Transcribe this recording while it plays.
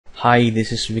Hi, this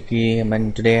is Vicky,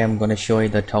 and today I'm going to show you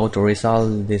that how to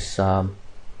resolve this Android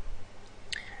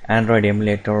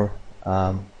emulator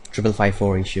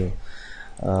 5554 issue.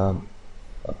 Um,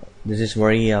 this is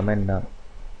very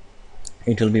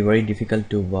it will be very difficult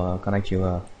to connect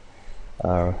your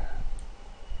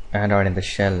Android in the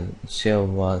shell.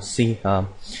 So see,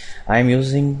 I'm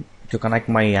using to connect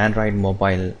my Android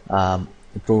mobile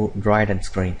through Droid and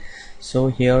screen. So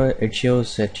here it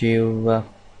shows that you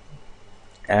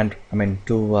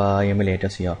two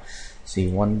emulators here. See,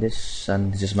 one this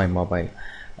and this is my mobile,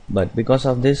 but because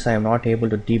of this I am not able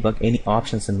to debug any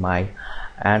options in my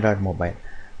Android mobile.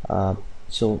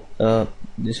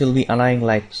 This will be annoying.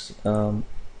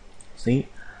 See,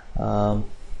 go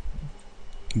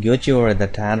to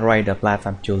that Android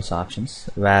platform tools options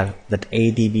where that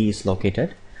ADB is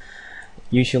located.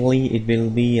 Usually it will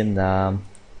be in the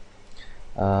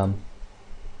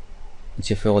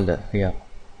it's a folder here.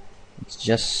 It's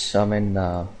just hold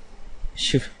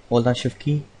on shift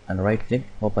key and right click,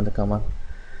 open the command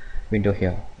window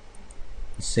here.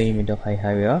 Same window I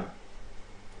have here.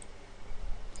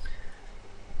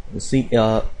 See,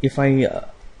 if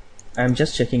I'm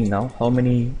just checking now how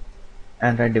many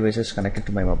Android devices connected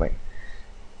to my mobile.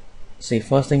 See,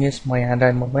 first thing is my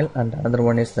Android mobile, and another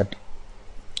one is that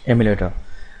emulator.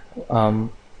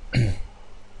 How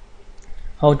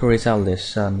to resolve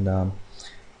this? And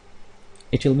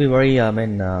it will be very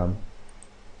annoying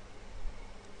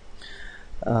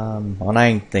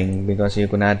thing, because you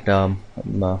cannot go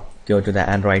to the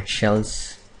Android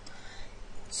shells.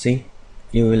 See,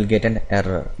 you will get an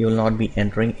error. You will not be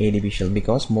entering ADB shell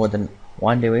because more than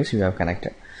one device you have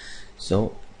connected.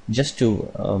 So just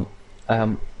to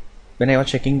when I was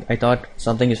checking, I thought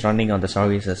something is running on the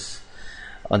services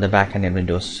on the backend in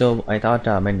Windows. So I thought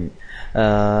let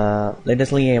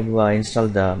us install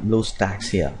the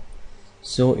BlueStacks here.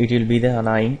 So it will be the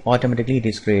annoying, automatically it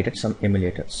is created some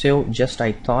emulator. So just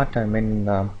I thought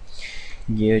go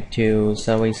to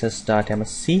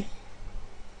services.msc.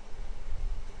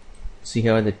 see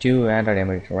here the two Android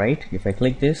emulator, right? If I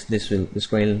click this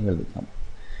screen will become.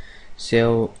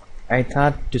 So I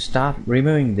thought to stop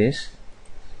removing this,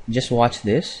 just watch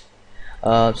this.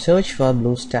 Search for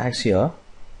BlueStacks here,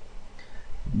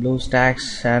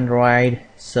 BlueStacks Android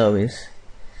service.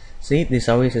 See, the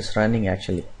service is running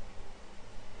actually.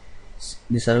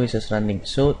 The service is running,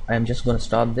 so I'm just going to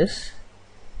stop this.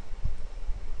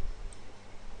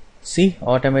 See,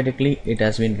 automatically it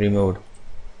has been removed.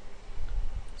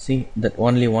 See that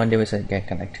only one device I can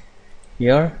connect.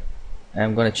 Here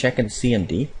I'm going to check in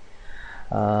CMD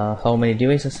how many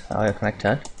devices are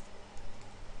connected.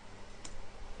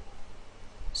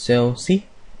 So see,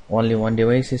 only one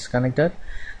device is connected.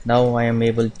 Now I am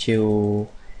able to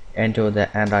enter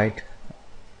the Android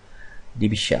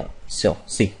DB shell. So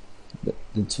see,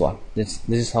 that's what this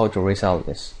is how to resolve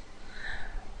this.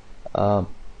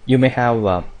 You may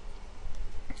have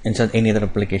insert any other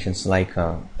applications like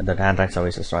that Android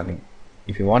service is running.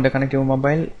 If you want to connect your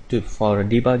mobile for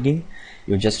debugging,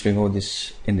 you just remove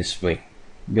this in this way.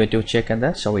 Go to check and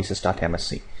the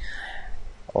services.msc.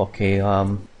 Okay,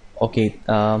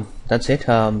 that's it.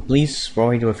 Please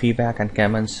provide your feedback and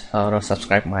comments, or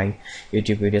subscribe my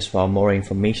YouTube videos for more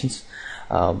informations.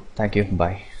 Thank you.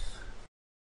 Bye.